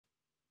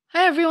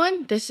Hi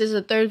everyone, this is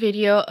the third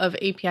video of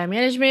API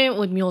management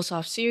with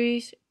MuleSoft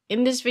series.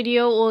 In this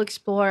video, we'll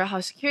explore how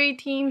security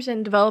teams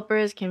and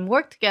developers can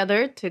work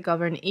together to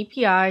govern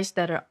APIs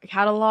that are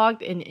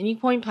cataloged in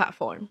Anypoint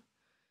Platform.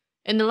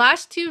 In the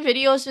last two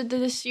videos of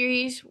this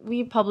series,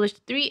 we published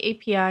 3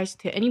 APIs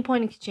to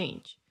Anypoint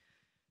Exchange.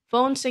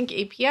 Phone Sync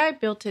API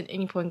built in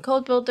Anypoint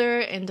Code Builder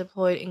and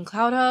deployed in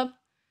Cloud Hub.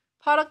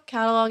 Product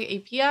Catalog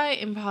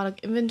API and Product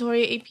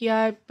Inventory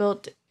API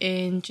built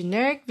in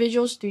generic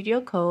Visual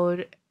Studio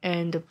Code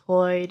and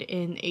deployed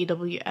in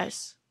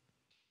AWS.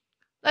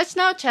 Let's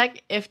now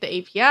check if the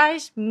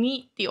APIs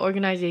meet the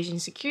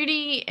organization's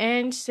security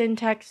and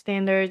syntax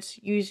standards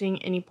using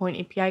Anypoint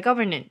API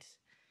Governance.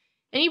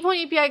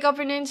 Anypoint API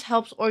Governance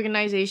helps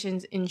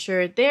organizations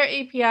ensure their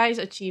APIs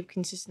achieve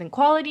consistent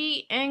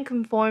quality and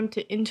conform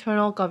to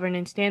internal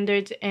governance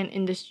standards and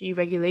industry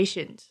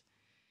regulations.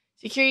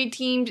 Security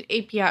teams,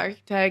 API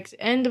architects,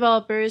 and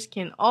developers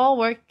can all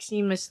work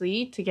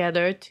seamlessly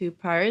together to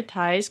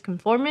prioritize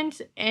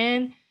conformance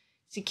and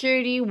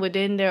security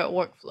within their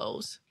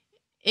workflows.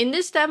 In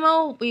this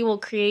demo, we will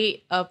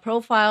create a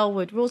profile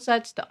with rule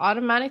sets to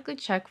automatically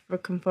check for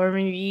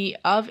conformity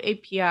of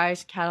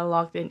APIs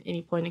cataloged in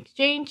Anypoint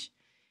Exchange,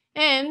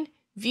 and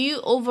view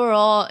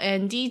overall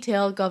and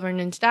detailed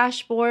governance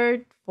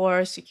dashboard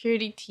for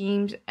security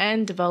teams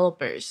and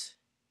developers.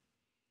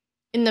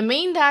 In the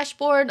main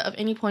dashboard of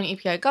Anypoint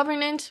API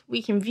Governance,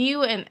 we can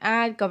view and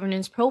add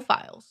governance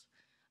profiles.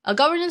 A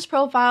governance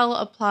profile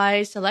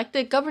applies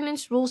selected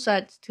governance rule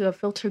sets to a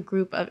filtered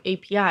group of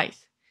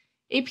APIs.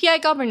 API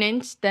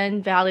Governance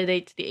then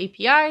validates the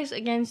APIs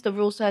against the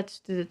rule sets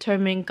to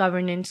determine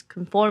governance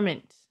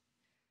conformance.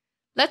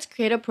 Let's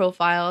create a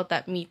profile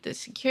that meets the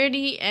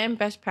security and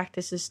best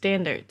practices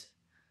standards.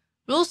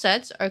 Rule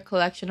sets are a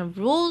collection of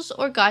rules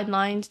or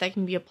guidelines that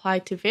can be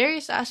applied to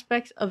various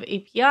aspects of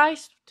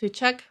APIs to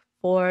check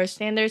for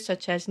standards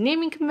such as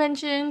naming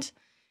conventions,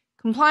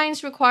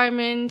 compliance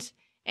requirements,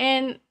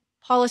 and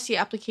policy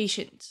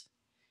applications.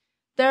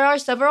 There are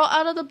several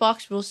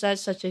out-of-the-box rule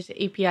sets such as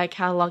the API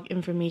Catalog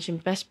Information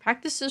Best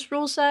Practices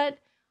rule set,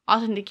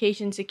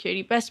 Authentication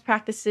Security Best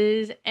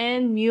Practices,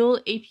 and Mule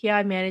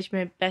API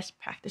Management Best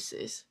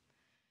Practices.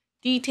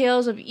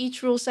 Details of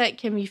each rule set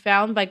can be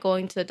found by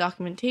going to the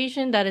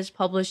documentation that is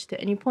published to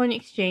Anypoint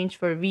Exchange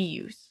for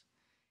reuse.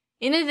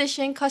 In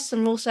addition,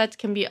 custom rule sets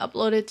can be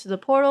uploaded to the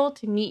portal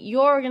to meet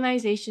your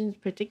organization's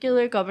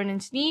particular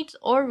governance needs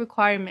or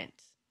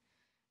requirements.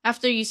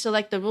 After you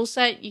select the rule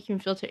set, you can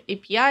filter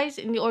APIs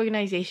in the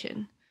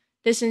organization.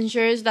 This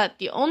ensures that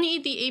only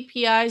the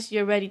APIs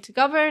you're ready to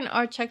govern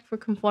are checked for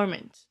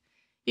conformance.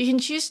 You can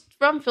choose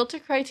from filter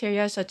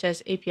criteria such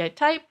as API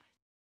type,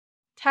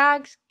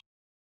 tags,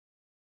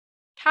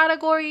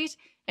 categories,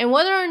 and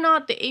whether or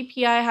not the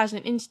API has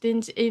an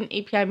instance in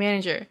API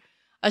Manager,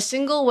 a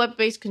single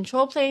web-based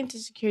control plane to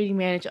securely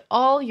manage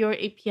all your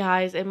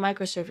APIs and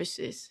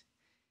microservices.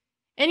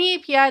 Any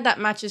API that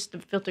matches the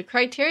filter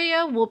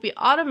criteria will be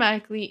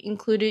automatically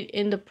included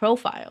in the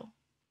profile.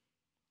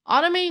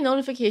 Automated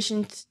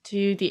notifications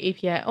to the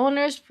API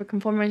owners for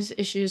conformance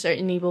issues are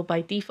enabled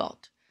by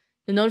default.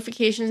 The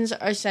notifications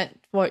are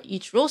sent for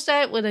each rule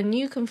set with a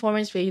new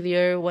conformance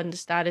failure when the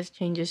status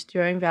changes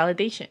during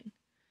validation.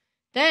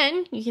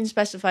 Then, you can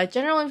specify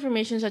general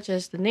information such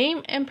as the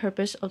name and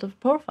purpose of the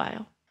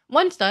profile.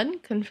 Once done,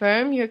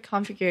 confirm your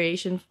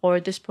configuration for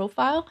this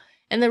profile,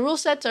 and the rule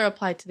sets are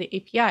applied to the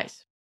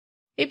APIs.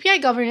 API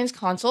Governance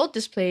Console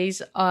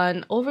displays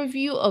an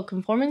overview of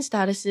conformance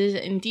statuses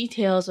and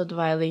details of the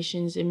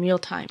violations in real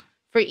time.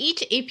 For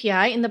each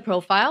API in the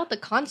profile, the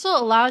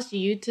console allows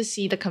you to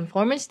see the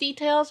conformance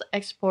details,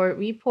 export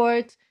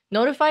reports,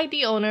 notify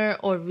the owner,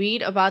 or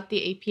read about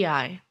the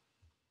API.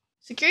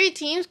 Security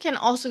teams can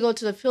also go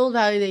to the field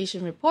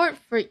validation report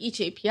for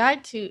each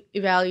API to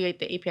evaluate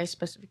the API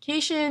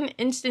specification,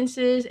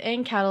 instances,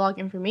 and catalog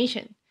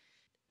information.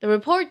 The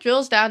report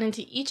drills down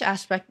into each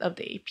aspect of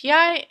the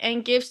API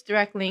and gives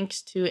direct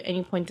links to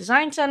Anypoint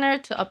Design Center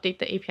to update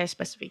the API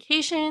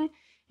specification,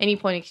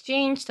 Anypoint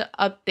Exchange to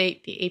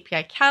update the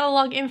API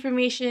catalog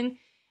information,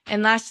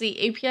 and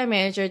lastly, API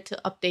Manager to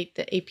update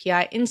the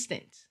API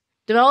instance.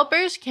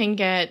 Developers can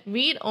get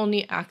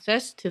read-only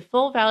access to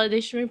full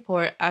validation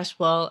report as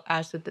well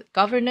as the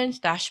governance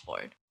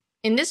dashboard.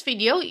 In this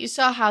video, you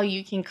saw how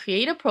you can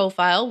create a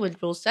profile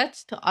with rule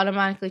sets to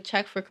automatically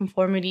check for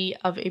conformity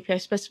of API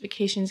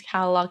specifications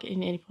catalog in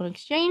Anypoint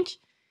Exchange,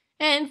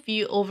 and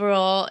view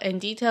overall and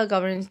detailed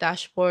governance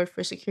dashboard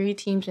for security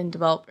teams and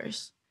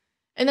developers.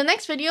 In the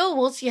next video,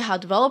 we'll see how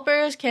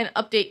developers can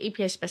update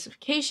API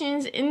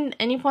specifications in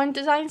Anypoint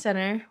Design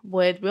Center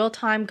with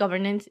real-time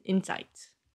governance insights.